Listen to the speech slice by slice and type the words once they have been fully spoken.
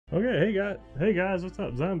Okay, hey guys, what's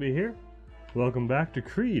up? Zombie here. Welcome back to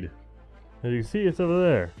Creed. As you see, it's over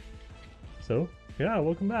there. So, yeah,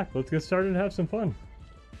 welcome back. Let's get started and have some fun.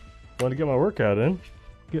 Want to get my workout in,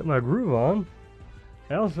 get my groove on.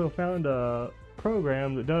 I also found a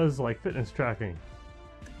program that does like fitness tracking.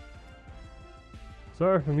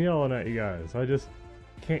 Sorry if I'm yelling at you guys. I just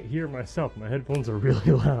can't hear myself. My headphones are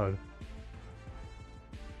really loud.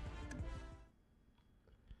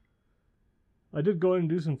 I did go in and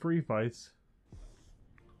do some free fights.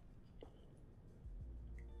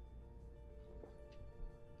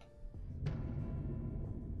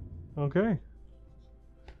 Okay.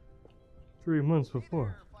 3 months before.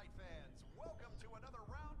 Hey there, fight fans. Welcome to another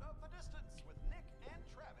round of The Distance with Nick and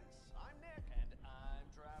Travis. I'm Nick. And I'm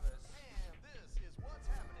Travis. And this is what's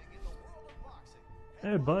happening in the world of boxing.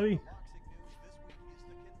 Hey, buddy. Boxing news this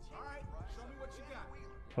week is the continued Alright, rise show me of what you got.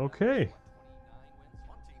 Wheeler. Okay.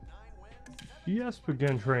 29 wins. Yes,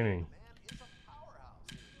 begin training. Man is a powerhouse.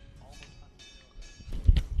 Almost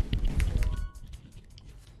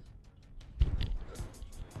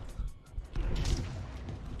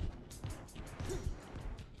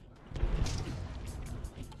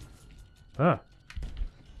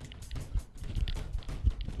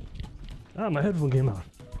My headphone came out.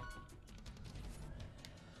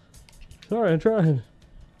 Sorry, I'm trying.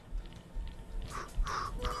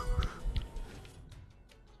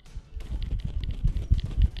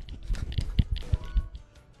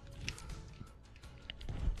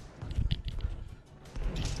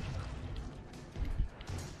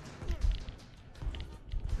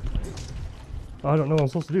 I don't know what I'm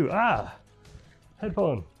supposed to do.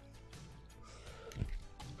 Headphone.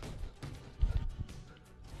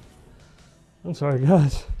 I'm sorry,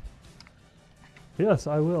 guys. Yes,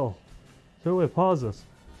 I will. So wait, pause this.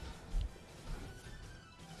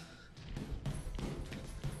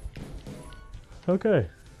 Okay.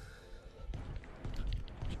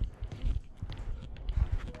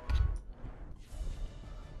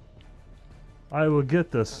 I will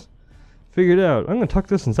get this figured out. I'm gonna tuck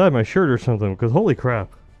this inside my shirt or something, because holy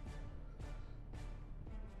crap.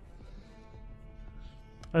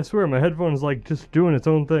 I swear my headphone's like just doing its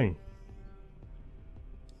own thing.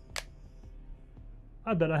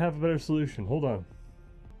 I bet I have a better solution. Hold on.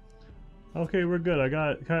 Okay, we're good. I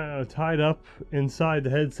got it kind of tied up inside the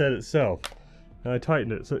headset itself. And I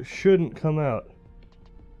tightened it so it shouldn't come out.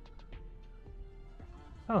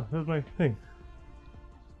 Oh, that's my thing.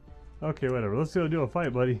 Okay, whatever. Let's go do a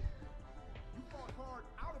fight, buddy. You fought hard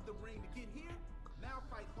out of the ring to get here. Now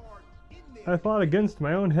fight hard in there. I fought against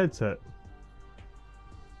my own headset.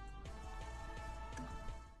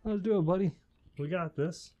 Let's do it, buddy. We got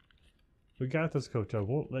this. We got this, coach. I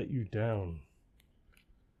won't let you down.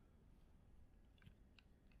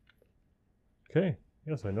 Okay.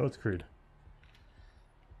 Yes, I know it's Creed.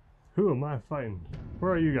 Who am I fighting?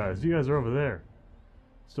 Where are you guys? You guys are over there.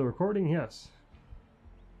 Still recording? Yes.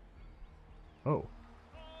 Oh.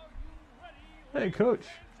 Hey, coach.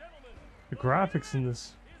 The graphics in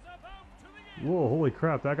this. Whoa, holy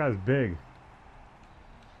crap. That guy's big.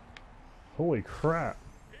 Holy crap.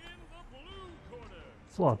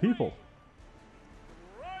 That's a lot of people.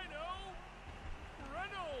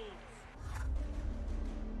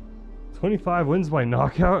 25 wins by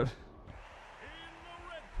knockout?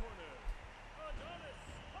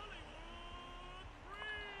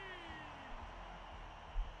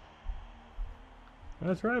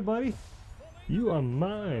 That's right, buddy. You are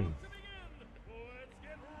mine.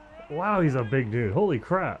 Wow, he's a big dude. Holy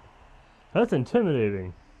crap. That's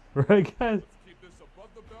intimidating. Right, guys? Keep this above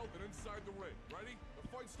the belt and inside the ring. Ready? The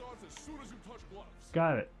fight starts as soon as you touch gloves.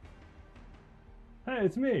 Got it. Hey,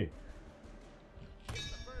 it's me.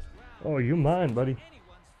 Oh, you mine, buddy.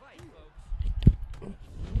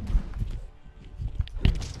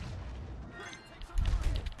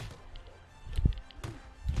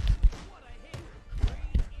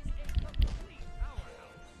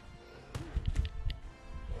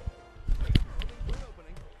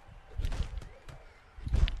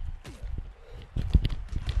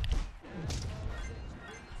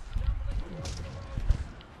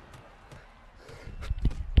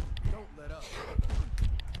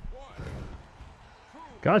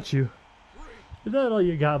 Got you. Is that all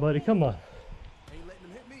you got, buddy? Come on. Ain't letting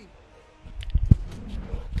him hit me.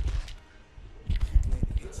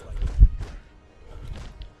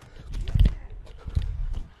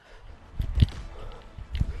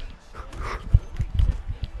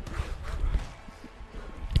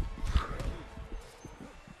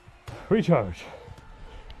 Recharge.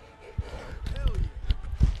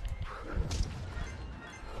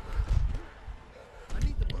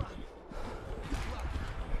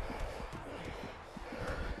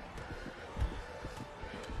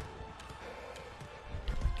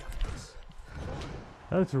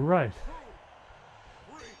 That's right.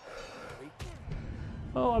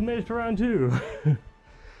 Oh, I made it to round 2.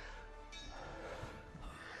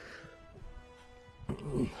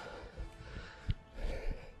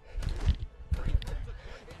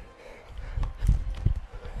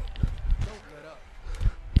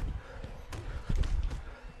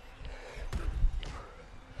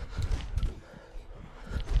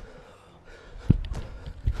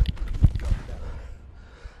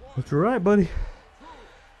 That's right, buddy.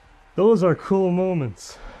 Those are cool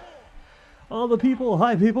moments. All the people,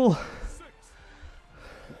 hi people.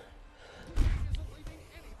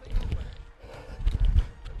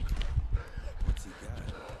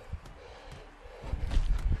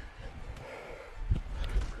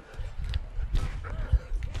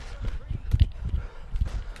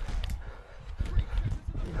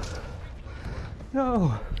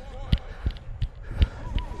 No.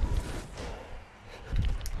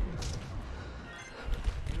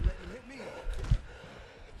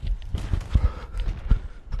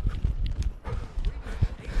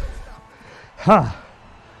 Ha!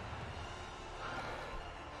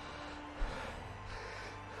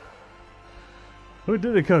 Who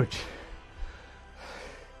did it, coach?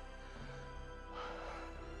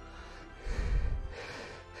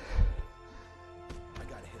 I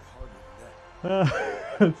got hit harder than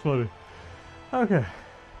that. That's funny. Okay.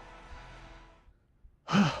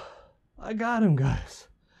 I got him, guys.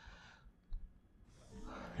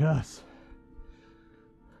 Yes.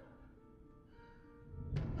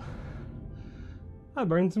 I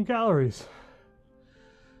burned some calories.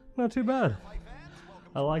 Not too bad. Hi fans,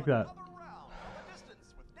 welcome I to like that. another round of the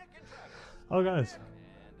distance with Nick and Travis. Oh, guys. And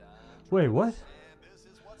Wait, what? And this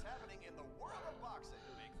is what's happening in the world of boxing.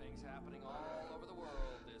 Big things happening all over the world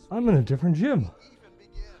this I'm in a different gym. even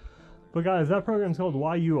begin. But guys, that program's called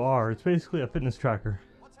YUR. It's basically a fitness tracker.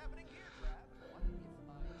 What's happening here, Trav?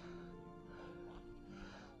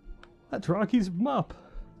 That's Rocky's mop.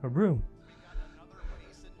 Or broom. We got another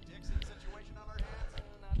Mason Dixon situation on our hands.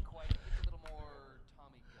 Not quite. It's a little more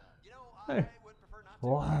Tommy Gunn. You know, Hey. I would prefer not to.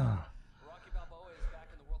 Wow. Rocky Balboa is back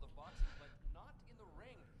in the world of boxing, but not in the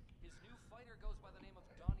ring. His new fighter goes by the name of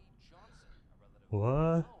Donnie Johnson, a relative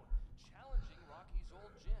What? challenging Rocky's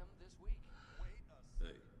old gym this week. Wait a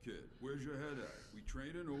Hey, kid, where's your head at? We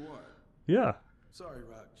training or what? Yeah. Sorry,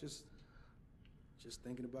 Rock. Just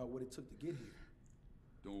thinking about what it took to get here.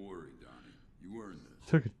 Don't worry, Donnie. You earned this.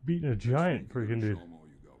 Took it beating a giant Next week, freaking you're dude. gonna show 'em all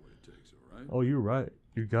you got what it takes, all right? Oh, you're right.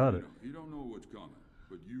 You got it. You don't know what's coming,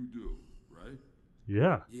 but you do, right?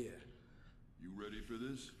 Yeah. Yeah. You ready for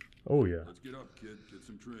this? Oh, yeah. Let's get up, kid. Get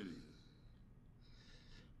some training.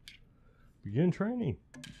 Begin training.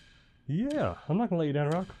 Yeah. I'm not gonna let you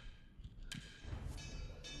down, Rock.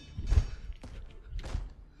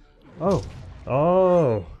 Oh.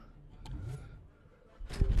 Oh.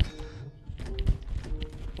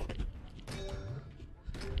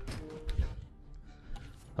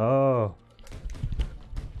 Oh.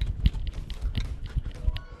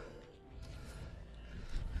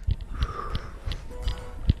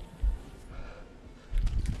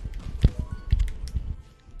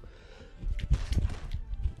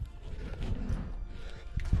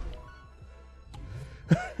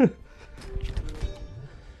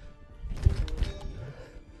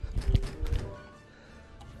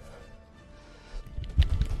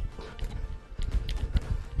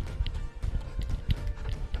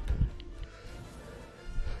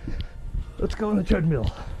 Let's go on the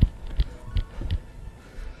treadmill.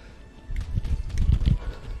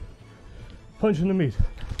 Punch in the meat.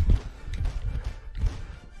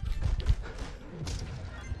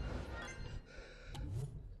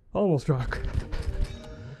 Almost, Rock.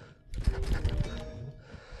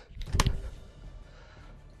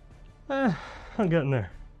 I'm getting there.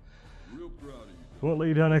 Real proud of you. Won't let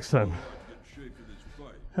you down next time. Get in shape for this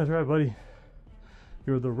fight. That's right, buddy.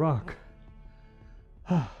 You're the Rock.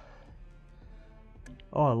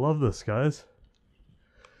 Oh, I love this, guys.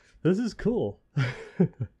 This is cool. When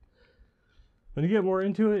you get more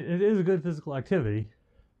into it, it is a good physical activity.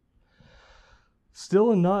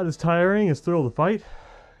 Still not as tiring as Thrill the Fight.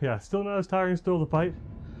 Yeah, still not as tiring as Thrill the Fight,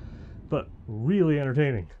 but really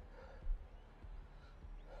entertaining.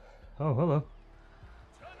 Oh, hello.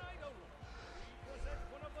 Tonight only, we present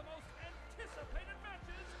one of the most anticipated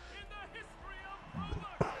matches in the history of pro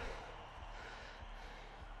boxing.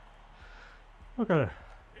 Okay.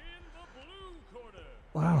 In the blue corner,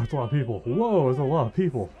 Wow, that's a lot of people. Whoa, that's a lot of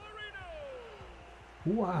people.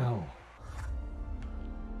 Marino. Wow.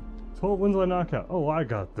 12 wins by knockout. Oh, I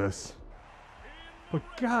got this. But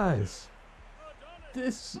guys,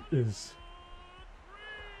 this is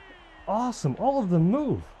awesome. All of them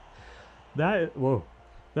move. That, whoa,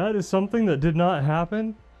 That is something that did not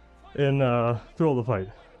happen in Thrill of the Fight.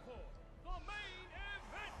 The main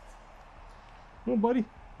event. Oh, buddy.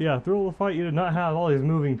 Yeah, Thrill of the Fight, you did not have all these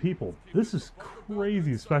moving people. This is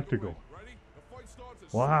crazy spectacle. Ready? The fight starts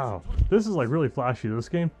as soon as Wow. you touch This is like really flashy, this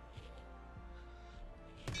game.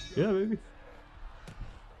 Yeah, baby.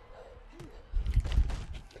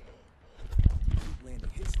 Landing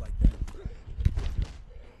hits like that.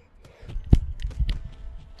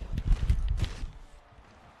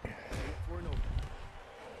 For an open.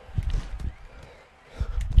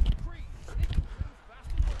 Creed sneaking through fast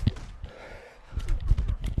and loose.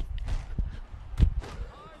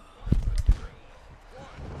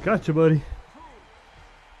 Gotcha, buddy.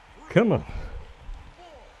 Come on.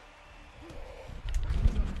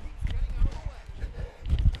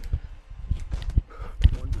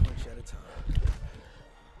 One punch at a time.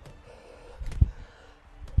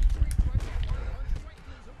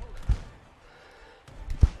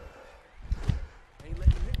 Ain't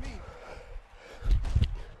letting you hit me.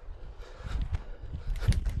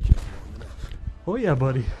 Oh yeah,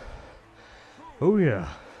 buddy. Oh yeah.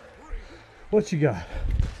 What you got?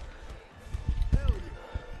 Hell yeah.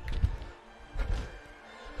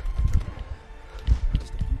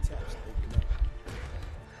 Just a few taps to open up.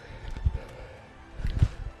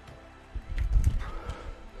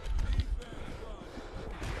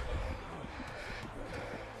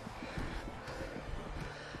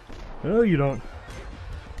 No, you don't.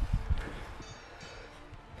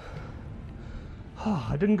 Oh,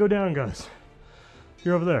 I didn't go down, guys.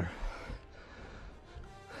 You're over there.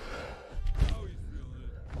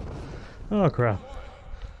 Oh, crap.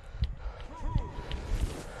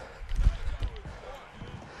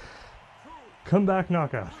 Come back,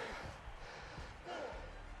 knockout.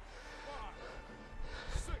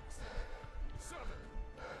 6, 7,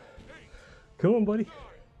 8. Come on, buddy.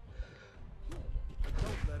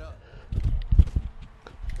 Don't let up.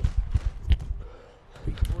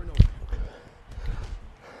 Wait for an open.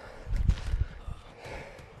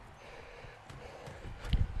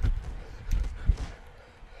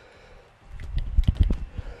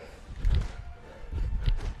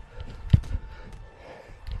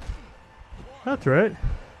 That's right.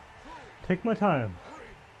 Take my time.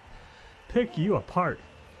 Pick you apart.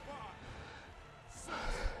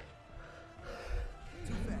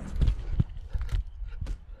 Too fast.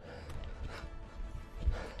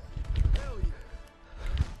 Hell yeah.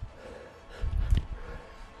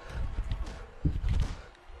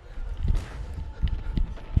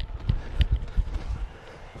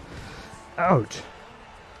 Ouch.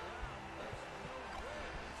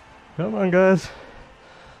 Come on, guys.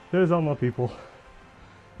 There's all my people.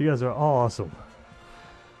 You guys are all awesome.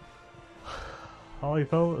 All you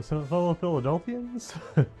fellow Philadelphians?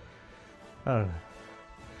 I don't know.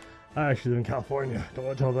 I actually live in California. Don't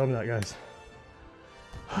want to tell them that, guys.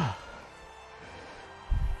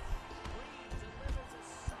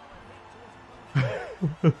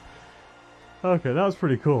 Okay, that was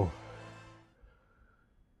pretty cool.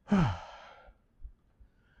 Sorry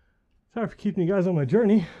for keeping you guys on my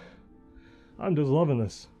journey. I'm just loving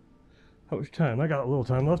this. How much time? I got a little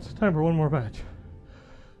time left. Time for one more match.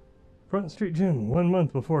 Front Street Gym, 1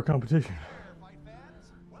 month before competition. Fight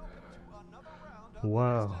fans, welcome to another round of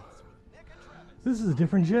Wow. Distance with Nick and Travis. This is a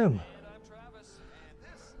different gym. And I'm Travis, and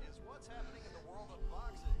this is what's happening in the world of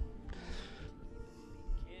boxing.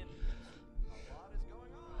 Begin. A lot is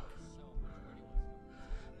going on.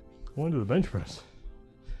 So, Going to the bench press.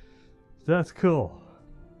 That's cool.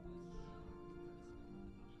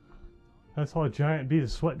 I saw a giant bead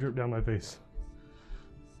of sweat drip down my face.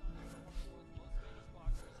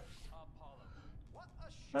 what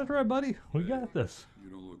a sh- That's right, buddy. We got this. You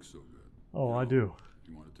don't look so good. Oh, I do. If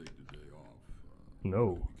you want to take the day off,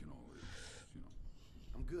 No. you can always,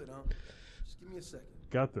 I'm good, huh? Just give me a second.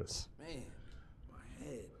 Got this. Man, my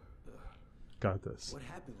head. Ugh. Got this. What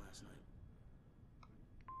happened last night?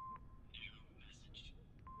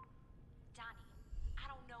 Donnie, I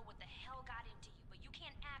don't know what the hell got into you, but you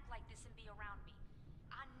can't act like this and be around me.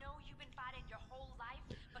 I know you've been fighting your whole life,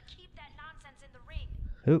 but keep that nonsense in the ring.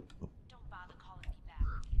 Oop. Don't bother calling me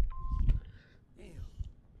back. Damn,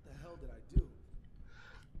 what the hell did I do?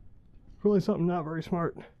 Really something not very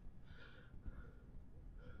smart.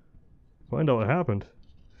 Find out what happened.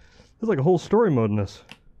 There's like a whole story mode in this.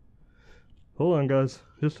 Hold on, guys.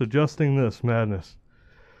 Just adjusting this madness.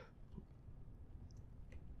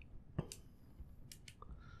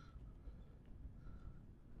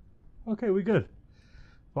 Okay, we good.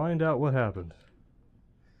 Find out what happened.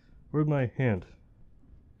 Where's my hand?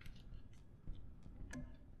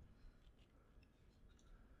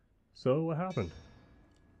 So, what happened?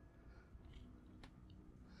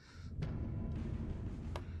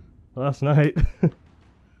 last night. He's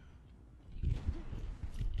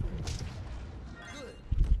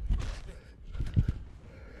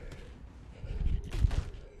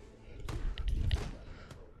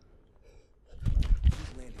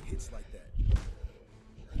landing hits like that.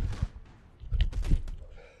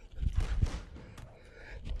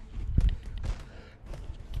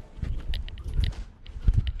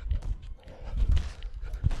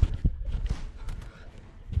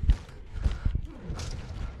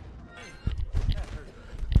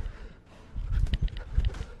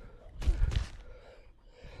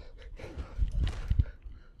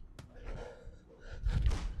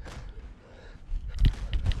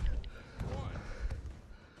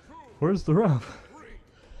 Where's the ref?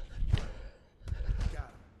 Got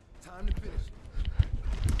him. Time to finish it.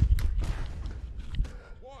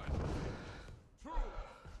 1, 2,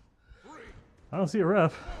 3. I don't see a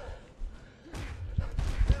ref.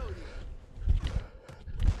 Hell yeah.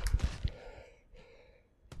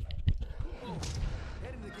 Oh,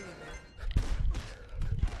 head in the game, man.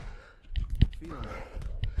 Feeling it.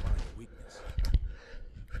 Find a weakness.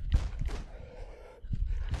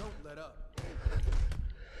 Don't let up.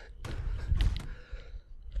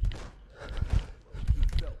 He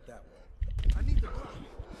felt that one. I need the block.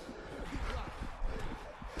 Keep blocking.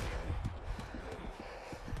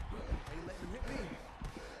 Ain't letting him hit me.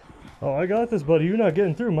 Oh, I got this, buddy. You're not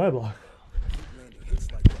getting through my block. Keep landing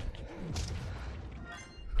hits like that.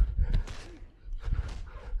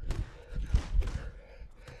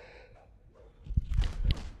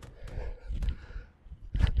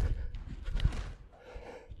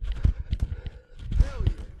 Hell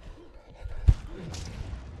yeah.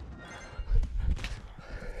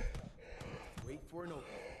 Wait for an opening.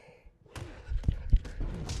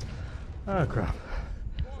 Ah, crap.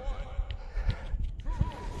 Keep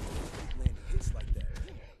landing hits like that.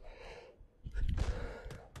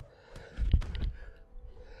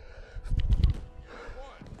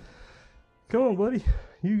 Come on, buddy.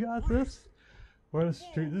 You got this. We're on the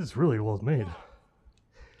street. This is really well made.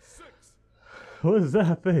 6. What is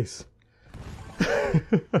that face?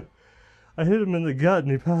 I hit him in the gut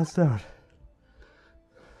and he passed out.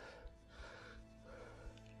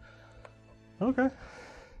 Okay.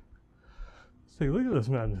 Let's take a look at this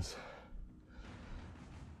madness.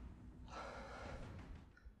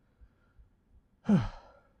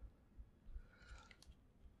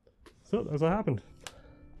 So that's what happened.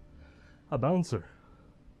 A bouncer.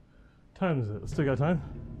 Time is it? Still got time?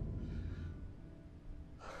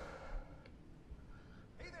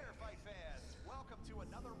 Hey there, fight fans! Welcome to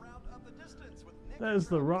another round of the distance with Nick. That is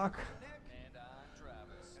The and Rock. Travis. I'm Nick, and I'm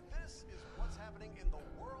Travis. And this is what's happening in the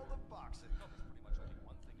world of boxing. There's pretty much only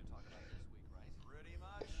one thing to talk about this week, right? Pretty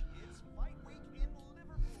much, it's fight week in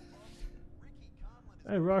Liverpool, folks. Ricky Conlon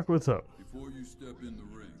is Hey, Rock, what's up? Before you step in the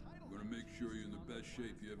ring, I'm gonna make sure you're in the best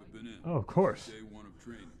shape you ever been in. Oh, of course. Day one of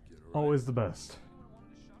training, kid, all right? Always the best.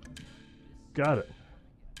 Got it.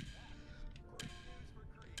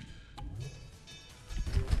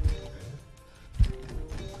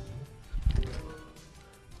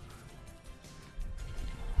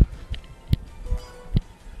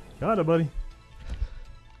 Got it, buddy.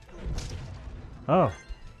 Oh.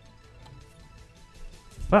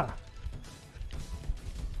 Ah.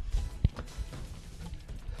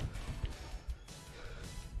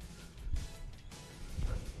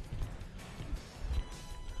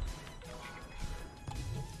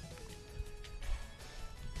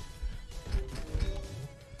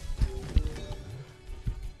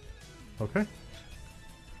 Okay.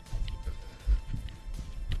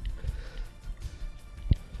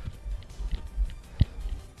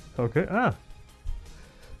 Okay. Ah.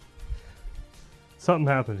 Something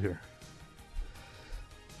happened here.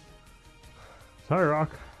 Sorry,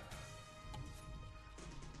 Rock.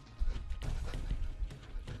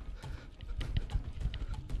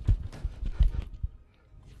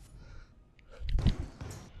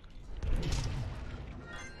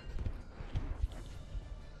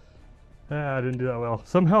 Ah, I didn't do that well.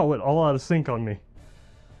 Somehow it went all out of sync on me.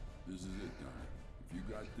 This is it, Donnie. If you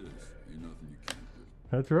got this, ain't nothing you can't do.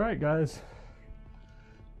 That's right, guys.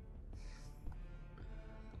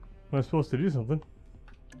 Am I supposed to do something?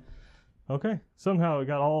 Okay. Somehow it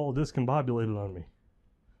got all discombobulated on me.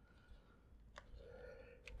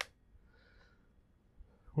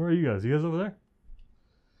 Where are you guys? You guys over there?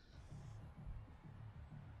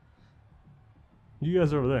 You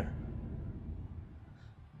guys are over there.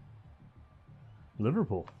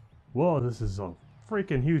 Liverpool. Whoa, this is a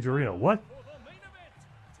freaking huge arena. What? For the main event,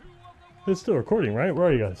 two of the It's still recording, right? Where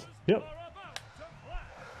are you guys? Yep. are about to clash.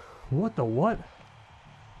 What the what?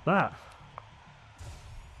 That.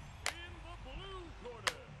 In the blue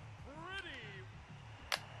corner,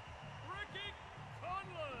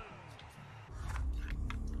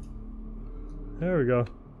 There we go. In the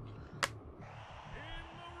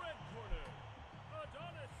red corner,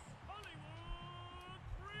 Adonis Hollywood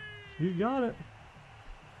Creed. You got it.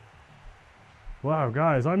 Wow,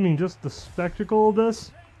 guys, I mean, just the spectacle of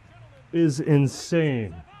this is insane.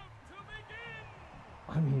 About to begin.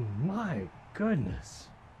 I mean, my goodness.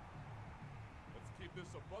 Let's keep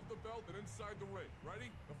this above the belt and inside the ring. Ready?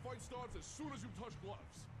 The fight starts as soon as you touch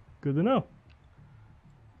gloves. Good to know.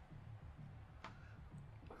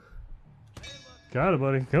 Got it,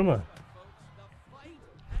 buddy. Come on.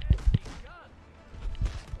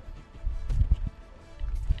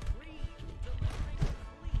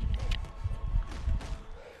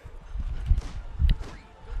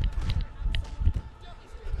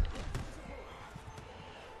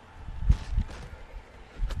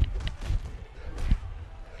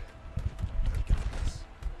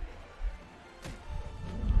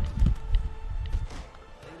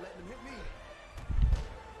 Ain't letting him hit me.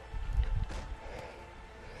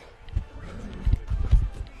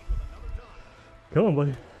 Come on,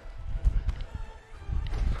 buddy.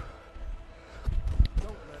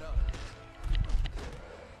 Don't let up.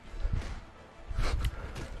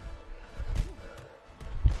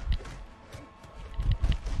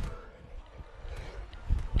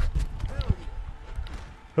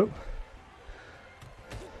 Oh.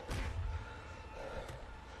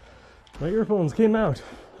 My earphones came out.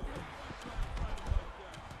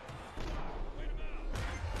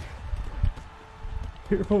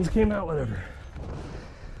 Earphones came out, whatever.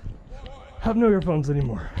 Have no earphones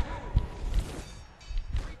anymore.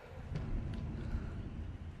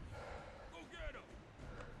 Go get him!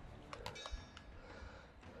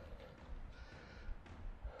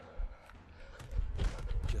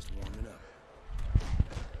 Just warming up.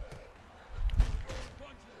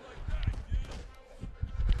 Punches like that, kid.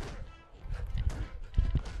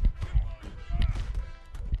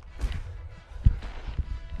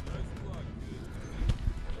 Nice block, kid.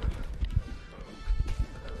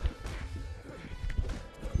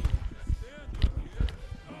 Stand up, kid.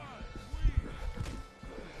 God, squeeze.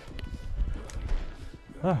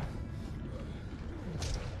 Ah.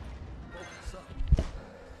 Focus up.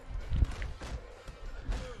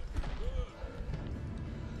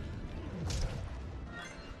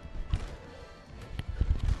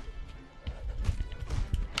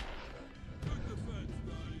 Good defense,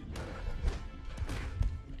 Donnie.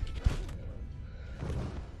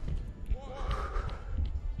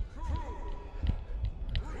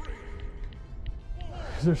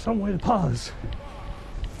 Is there some way to pause?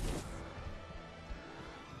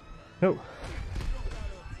 Nope.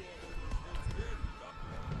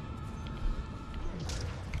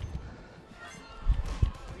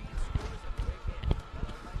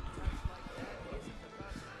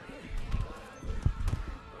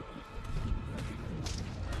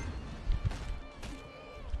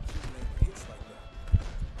 Hits like that.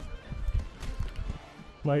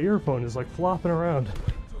 My earphone is like flopping around.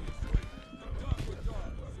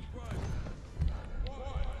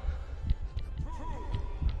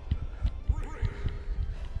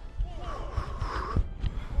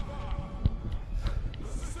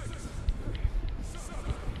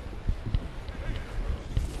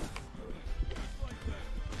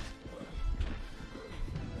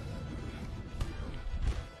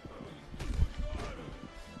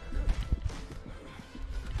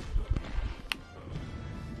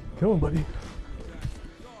 Come on, buddy.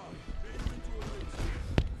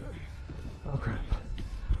 Oh, crap.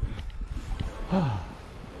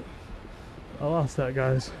 I lost that,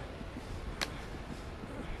 guys.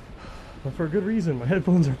 But for a good reason. My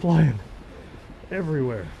headphones are flying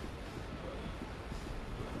everywhere.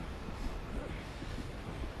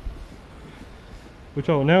 Which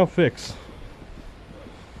I will now fix.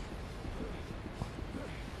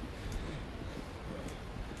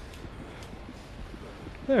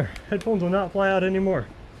 There, headphones will not fly out anymore.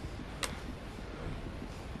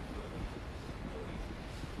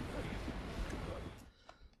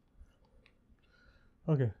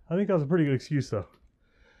 Okay, I think that was a pretty good excuse though.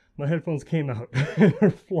 My headphones came out and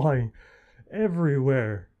they're flying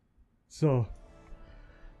everywhere. So,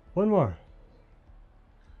 one more.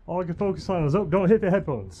 All I can focus on is, oh, don't hit the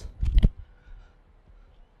headphones.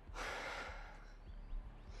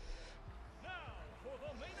 Now for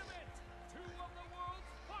the main event, two of the world's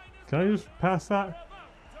finest Can I just pass that? are about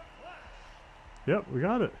to clash. Yep, we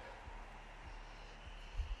got it.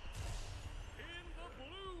 In the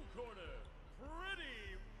blue corner,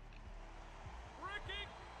 pretty Ricky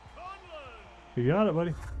Conlon. You got it,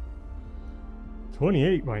 buddy.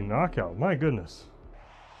 28 by knockout. My goodness.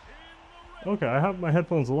 In the red Okay, I have my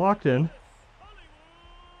headphones locked in. Hollywood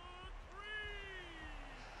Creed.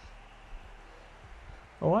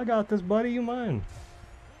 Oh, I got this, buddy. You mine?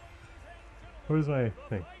 Where's my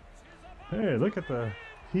thing? Hey, look at the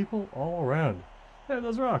people all around. Hey,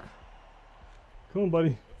 let's rock. Come on, buddy.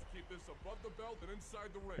 Let's keep this above the belt and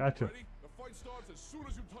inside the ring. Gotcha. Ready? The fight starts as soon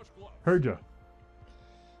as you touch gloves. Heard ya.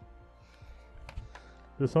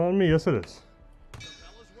 This on me? Yes, it is. The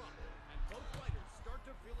bell is rung, and both fighters start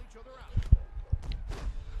to feel each other out.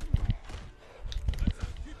 That's it.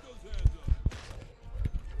 Keep those hands up.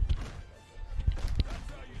 That's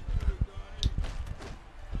how you do it, Donnie.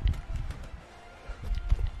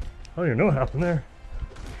 I don't even know what happened there.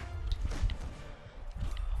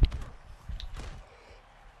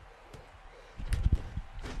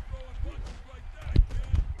 Throwing punches like that, kid.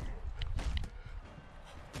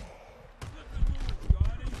 Flip the move,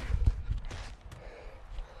 Donnie.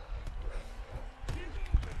 Keep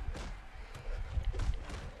moving.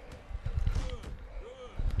 Good,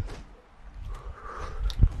 good.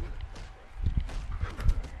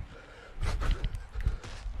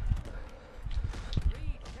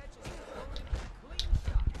 Reed catches him throwing a clean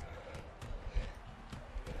shot.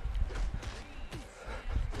 Reed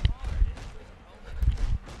slams hard into his opponent.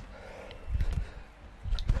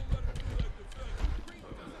 Don't let him do that defense. Reed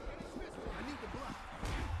doesn't get his fist I need the block.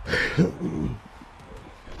 Snap with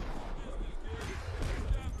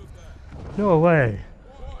that. No way.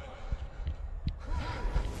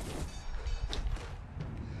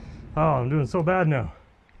 Oh, I'm doing so bad now.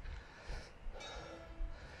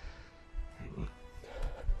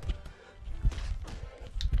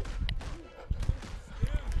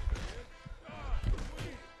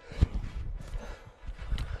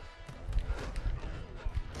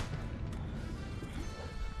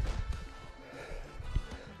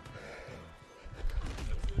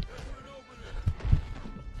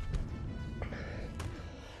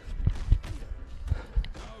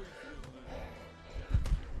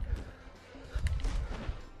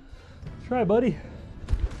 Try, buddy.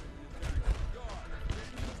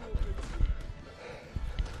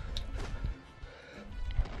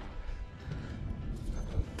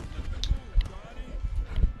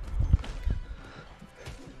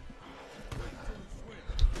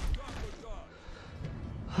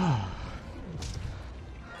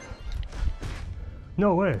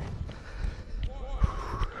 No way.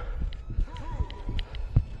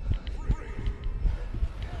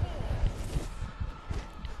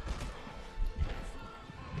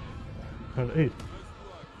 Round 8.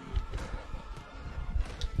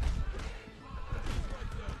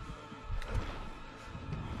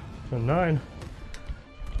 Round 9. One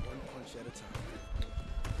punch at a time.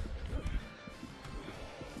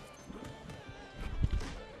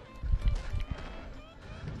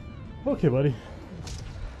 Okay, buddy.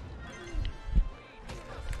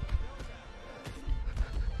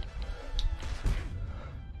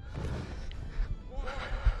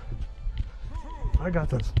 I got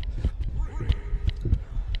this.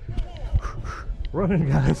 Running,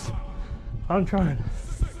 guys. I'm trying.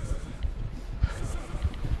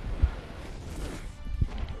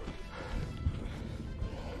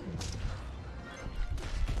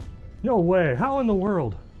 No way. How in the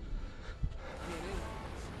world?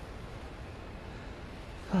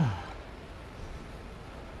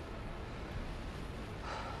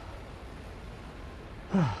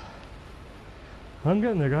 I'm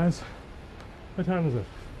getting there, guys. What time is it?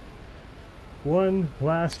 One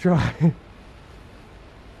last try. Is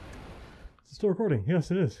it still recording?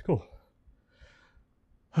 Yes, it is. Cool.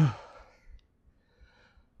 Now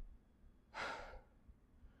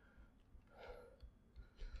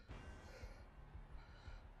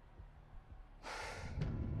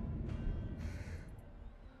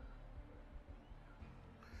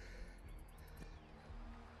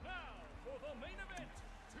for the main event.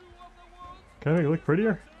 Two of the world's Can I make it look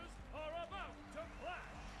prettier? boxers are about to clash.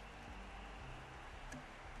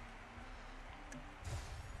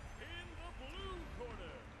 In the blue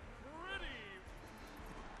corner, pretty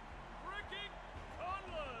freaking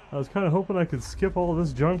Conlon. I was kind of hoping I could skip all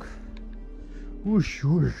this junk. Whoosh,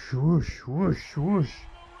 whoosh, whoosh, whoosh, whoosh.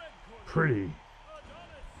 Pretty.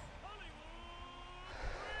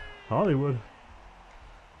 Hollywood.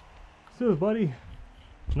 Let's do this, buddy.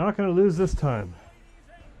 Not gonna lose this time.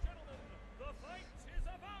 The fight is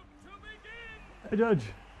about to begin. Hey, Judge.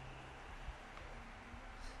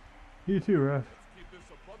 You too, ref. Keep this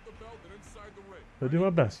above the belt and inside the ring. I'll do my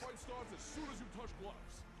best. Fight starts as soon as you touch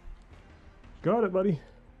gloves. Got it, buddy.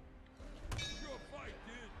 Good fight,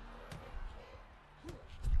 kid.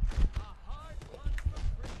 A hard punch from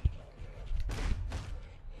Reed.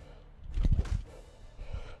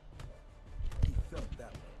 He felt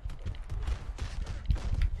that one.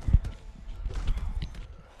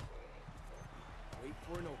 Wait for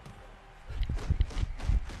for an open.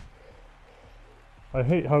 I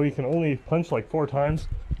hate how he can only punch like 4 times.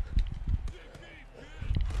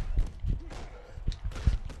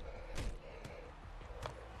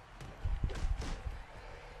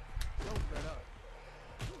 Don't let up.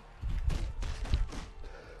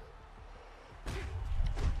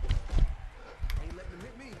 Ain't letting him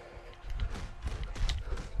hit me.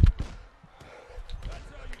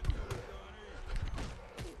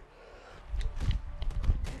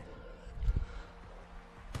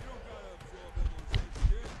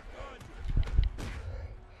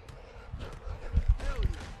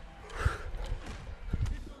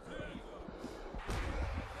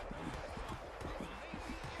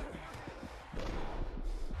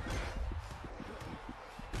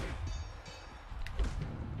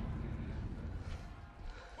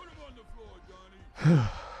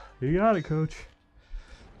 You got it, coach.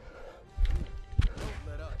 Don't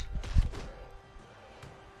let up.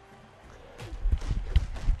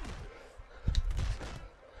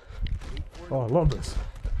 Oh, I love this.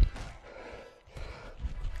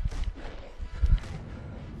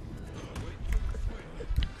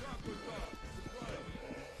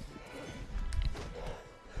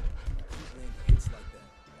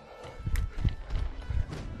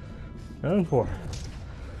 And 4.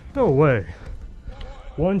 No way.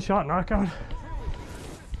 1-shot knockout.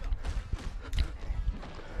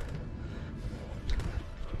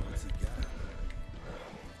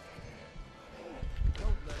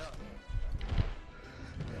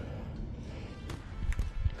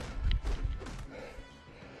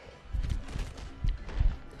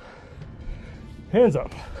 Hands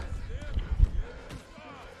up.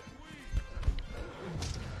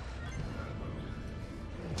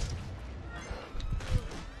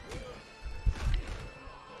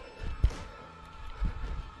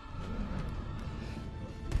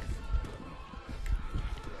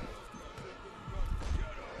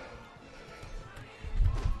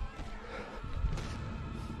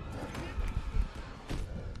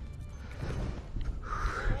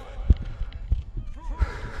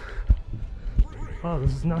 Oh,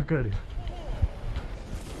 this is not good.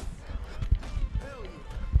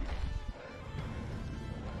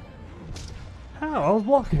 How? I was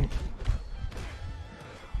blocking.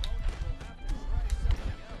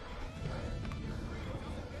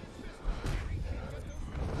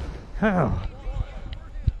 How?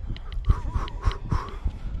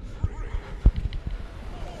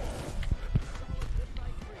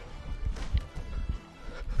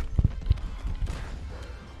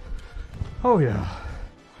 Oh yeah.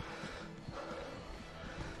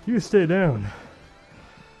 You stay down.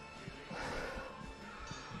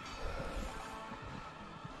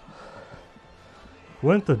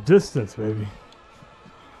 Went the distance, baby.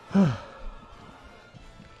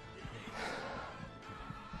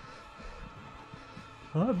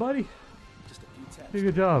 Alright, buddy. Just a few taps. Did a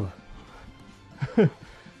good job.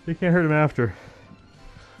 You can't hurt him after.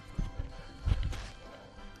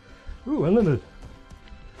 Ooh, unlimited.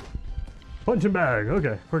 Punching bag.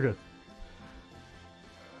 Okay, we're good.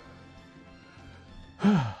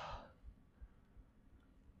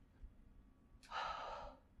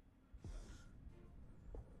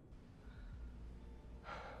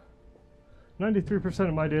 $93%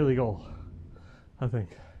 of my daily goal, I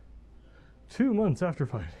think. 2 months after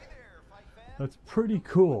fight. That's pretty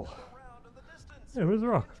cool. Hey, where's the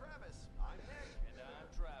rock? Travis, I'm Nick. And I'm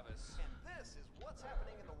Travis. And this is what's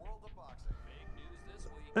happening in the world of boxing. Big news this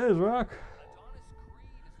week. There's rock. Adonis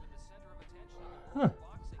Creed has been the center of attention in the Huh. world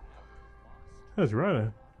of boxing after he lost. That's right.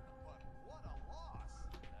 But what a loss.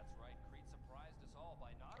 That's right. Creed surprised us all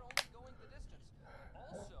by not only going the distance,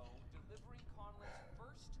 also delivering Conlon's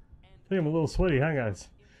first and I think I'm a little sweaty, huh,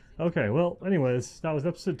 guys? Okay, well, anyways, that was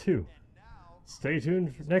episode 2. Stay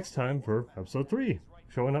tuned next time for episode 3,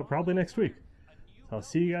 showing up probably next week. I'll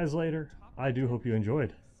see you guys later. I do hope you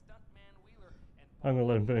enjoyed. I'm gonna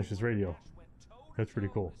let him finish his radio. That's pretty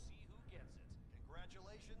cool.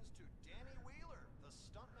 Congratulations to Danny Wheeler, the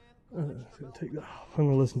stuntman. It's gonna take that off. I'm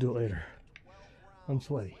gonna listen to it later. I'm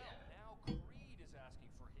sweaty. Now Creed is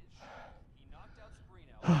asking for his shot. He knocked out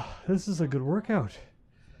Sprino. This is a good workout.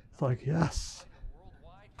 It's like, yes.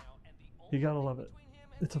 Worldwide now, and the You gotta love it.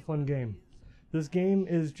 It's a fun game. This game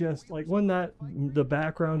is just like when the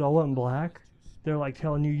background all in black, they're like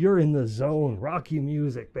telling you you're in the zone, Rocky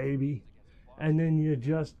music, baby. And then you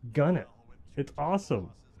just gun it. It's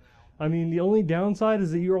awesome. I mean, the only downside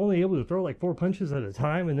is that you're only able to throw like 4 punches at a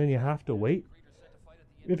time and then you have to wait.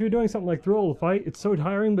 If you're doing something like thrill of the fight, it's so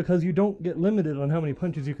tiring because you don't get limited on how many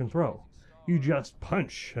punches you can throw. You just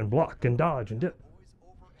punch and block and dodge and dip.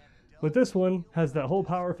 But this one has that whole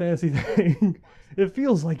power fantasy thing. It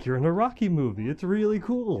feels like you're in a Rocky movie. It's really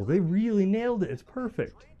cool. They really nailed it. It's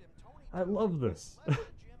perfect. I love this.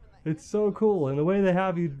 It's so cool. And the way they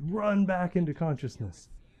have you run back into consciousness.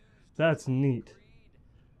 That's neat.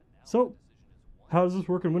 So, how does this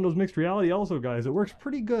work in Windows Mixed Reality also, guys? It works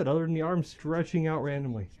pretty good other than the arms stretching out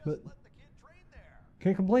randomly. But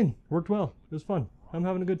can't complain. Worked well. It was fun. I'm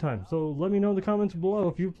having a good time. So let me know in the comments below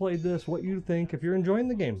if you've played this, what you think, if you're enjoying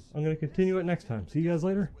the game. I'm going to continue it next time. See you guys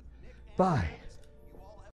later. Bye.